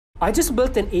I just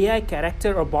built an AI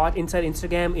character or bot inside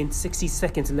Instagram in 60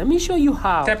 seconds. Let me show you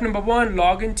how. Step number one,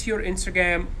 log into your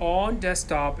Instagram on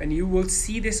desktop and you will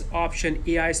see this option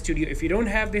AI Studio. If you don't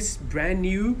have this brand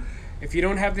new, if you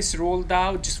don't have this rolled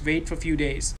out, just wait for a few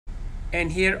days.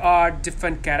 And here are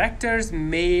different characters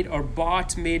made or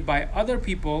bots made by other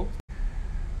people.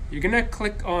 You're gonna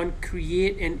click on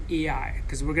create an AI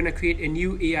because we're gonna create a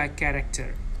new AI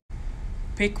character.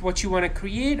 Pick what you wanna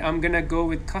create. I'm gonna go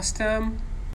with custom.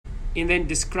 And then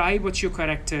describe what your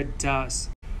character does.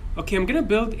 Okay, I'm gonna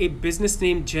build a business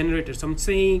name generator. So I'm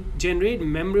saying generate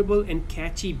memorable and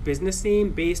catchy business name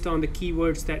based on the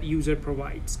keywords that user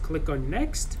provides. Click on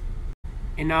next.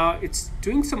 And now it's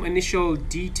doing some initial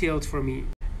details for me.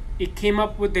 It came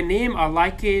up with the name, I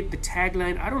like it. The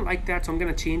tagline, I don't like that, so I'm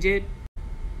gonna change it.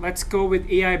 Let's go with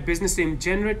AI business name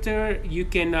generator. You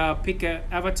can pick an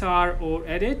avatar or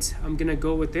edit. I'm gonna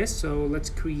go with this, so let's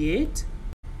create.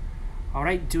 All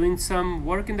right, doing some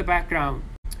work in the background.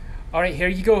 All right, here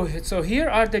you go. So here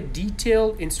are the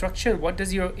detailed instructions. What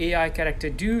does your AI character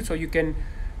do? So you can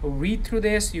read through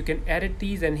this, you can edit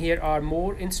these, and here are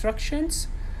more instructions.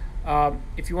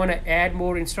 If you want to add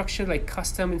more instructions like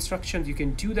custom instructions, you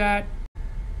can do that.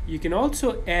 You can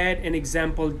also add an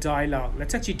example dialogue.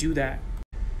 Let's actually do that.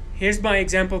 Here's my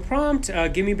example prompt.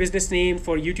 Give me business name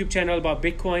for YouTube channel about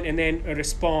Bitcoin and then a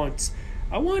response.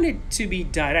 I want it to be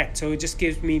direct, so it just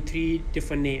gives me 3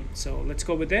 different names. So let's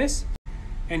go with this.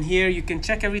 And here you can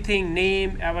check everything,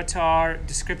 name, avatar,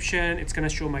 description. It's gonna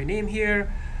show my name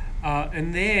here.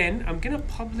 And then I'm gonna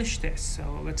publish this.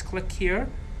 So let's click here.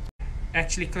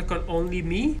 Actually click on only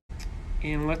me.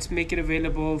 And let's make it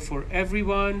available for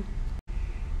everyone.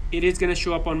 It is gonna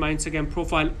show up on my Instagram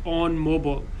profile on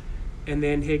mobile. And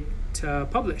then hit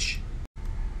publish.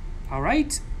 All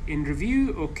right, in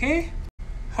review, okay.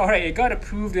 All right, it got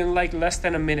approved in like less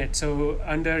than a minute. So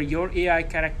under your AI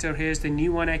character, here's the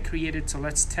new one I created. So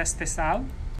let's test this out.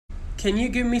 Can you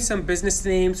give me some business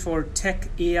names for tech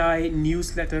AI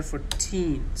newsletter for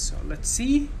teens? So let's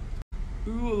see.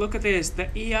 Ooh, look at this. The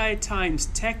AI Times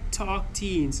Tech Talk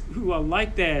Teens. Ooh, I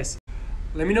like this.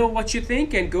 Let me know what you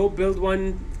think and go build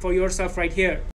one for yourself right here.